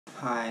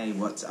Hi,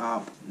 what's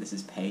up? This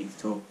is Peyt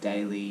Talk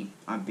Daily.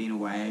 I've been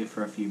away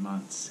for a few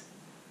months.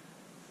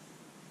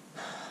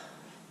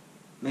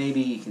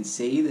 Maybe you can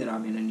see that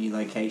I'm in a new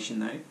location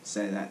though,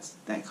 so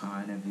that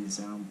kind of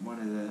is one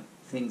of the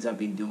things I've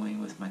been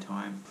doing with my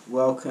time.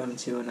 Welcome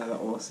to another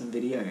awesome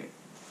video.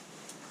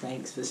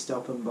 Thanks for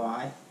stopping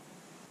by.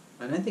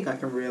 I don't think I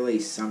can really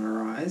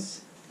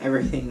summarize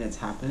everything that's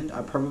happened.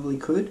 I probably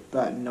could,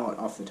 but not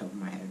off the top of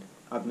my head.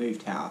 I've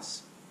moved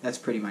house. That's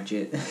pretty much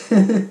it.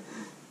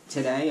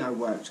 Today I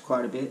worked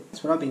quite a bit.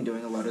 That's what I've been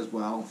doing a lot as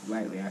well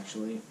lately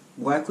actually.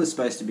 Work was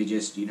supposed to be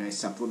just,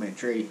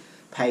 supplementary,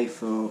 pay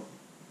for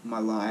my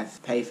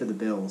life, pay for the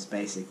bills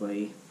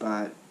basically.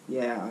 But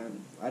yeah,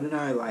 I don't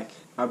know,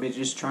 I've been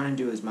just trying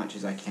to do as much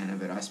as I can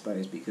of it, I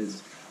suppose,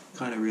 because I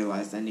kind of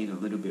realised I need a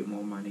little bit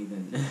more money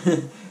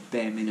than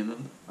bare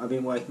minimum. I've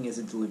been working as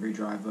a delivery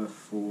driver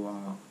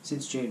for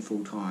since June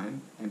full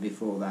time, and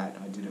before that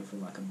I did it for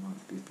like a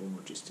month before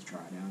just to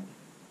try it out.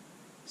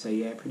 So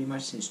yeah, pretty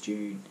much since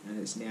June, and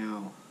it's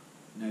now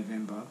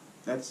November.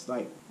 That's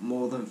like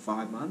more than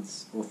 5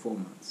 months or 4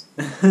 months.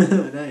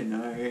 I don't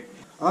know.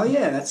 Oh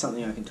yeah, that's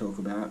something I can talk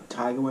about.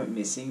 Tyga went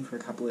missing for a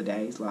couple of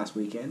days last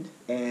weekend,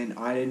 and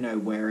I didn't know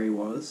where he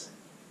was.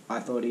 I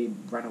thought he'd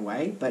run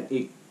away, but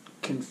it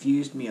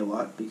confused me a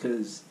lot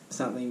because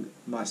something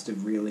must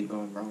have really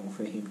gone wrong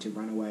for him to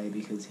run away,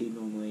 because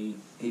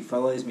he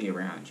follows me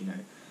around,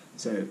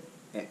 So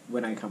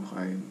when I come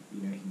home,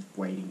 he's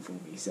waiting for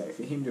me. So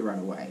for him to run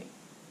away,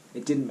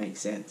 it didn't make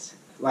sense.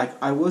 I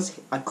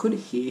could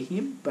hear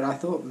him, but I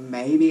thought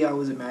maybe I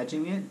was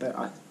imagining it, but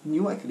I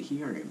knew I could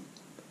hear him.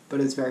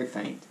 But it's very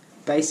faint.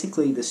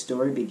 Basically, the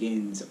story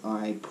begins,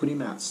 I put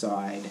him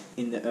outside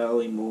in the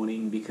early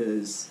morning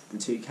because the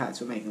two cats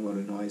were making a lot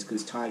of noise,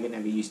 because Tyga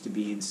never used to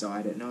be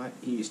inside at night.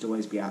 He used to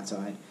always be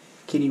outside.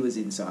 Kitty was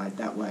inside,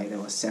 that way they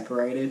were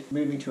separated.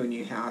 Moving to a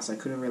new house, I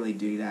couldn't really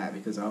do that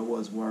because I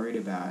was worried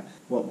about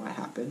what might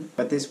happen.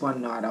 But this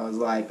one night I was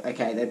like,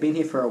 okay, they've been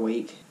here for a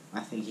week. I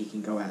think he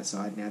can go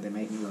outside now, they're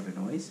making a lot of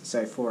noise.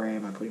 So 4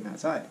 AM I put him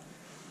outside.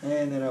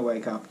 And then I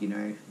wake up,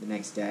 the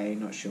next day,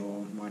 not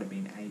sure, might have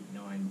been 8,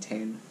 9,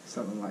 10,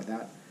 something like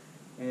that.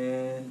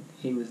 And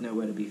he was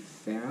nowhere to be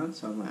found,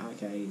 so I'm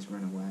like, okay, he's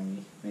run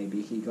away.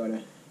 Maybe he got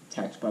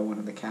attacked by one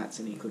of the cats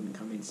and he couldn't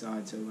come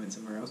inside, so he went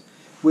somewhere else.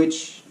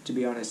 Which, to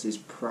be honest, is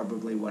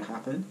probably what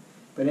happened.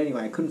 But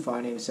anyway, I couldn't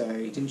find him, so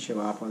he didn't show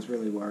up. I was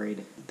really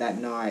worried. That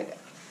night,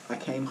 I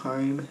came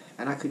home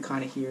and I could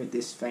kind of hear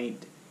this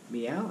faint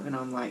meow, and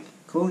I'm like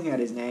calling out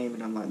his name,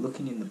 and I'm like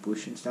looking in the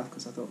bush and stuff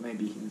because I thought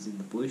maybe he was in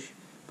the bush,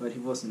 but he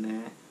wasn't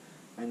there.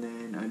 And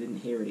then I didn't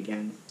hear it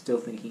again, still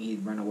thinking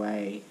he'd run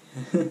away.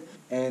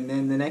 And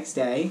then the next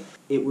day,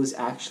 it was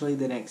actually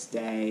the next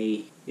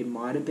day, it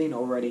might have been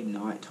already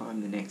night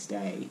time the next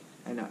day,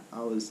 and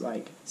I was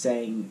like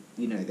saying,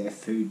 their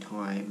food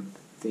time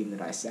thing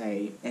that I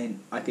say, and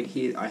I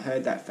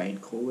heard that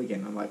faint call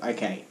again. I'm like,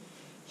 okay,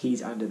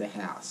 he's under the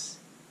house.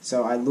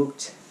 So I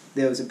looked,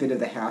 there was a bit of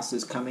the house that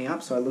was coming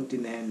up, so I looked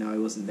in there and no, he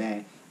wasn't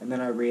there. And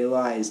then I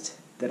realised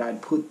that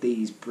I'd put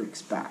these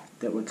bricks back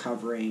that were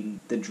covering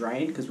the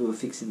drain, because we were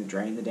fixing the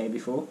drain the day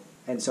before.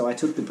 And so I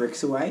took the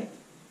bricks away,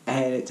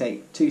 and it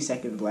take 2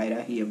 seconds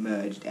later, he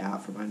emerged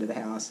out from under the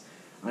house,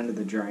 under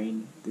the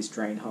drain, this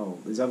drain hole.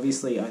 There's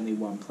obviously only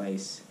one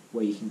place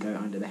where you can go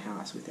under the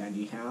house with our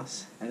new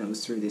house, and it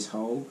was through this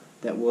hole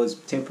that was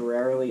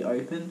temporarily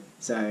open.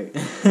 So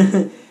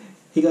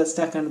he got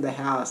stuck under the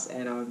house,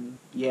 and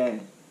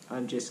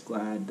I'm just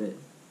glad that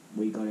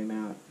we got him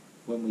out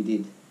when we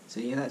did. So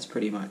yeah, that's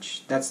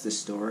the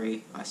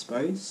story, I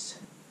suppose.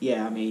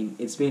 Yeah, I mean,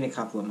 it's been a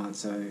couple of months,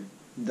 so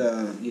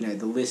the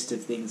list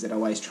of things that I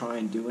always try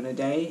and do in a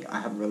day,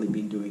 I haven't really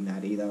been doing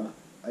that either.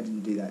 I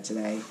didn't do that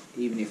today.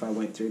 Even if I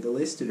went through the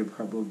list, it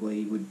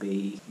probably would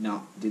be,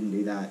 no, didn't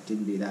do that,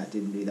 didn't do that,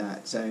 didn't do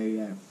that. So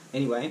yeah.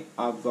 Anyway,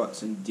 I've got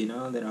some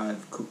dinner that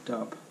I've cooked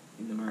up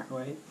in the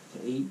microwave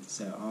to eat,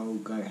 so I'll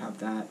go have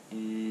that,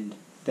 and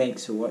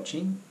thanks for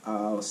watching.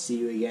 I'll see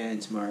you again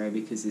tomorrow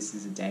because this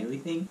is a daily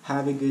thing.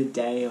 Have a good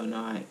day or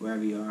night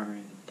wherever you are,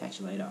 and catch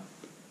you later.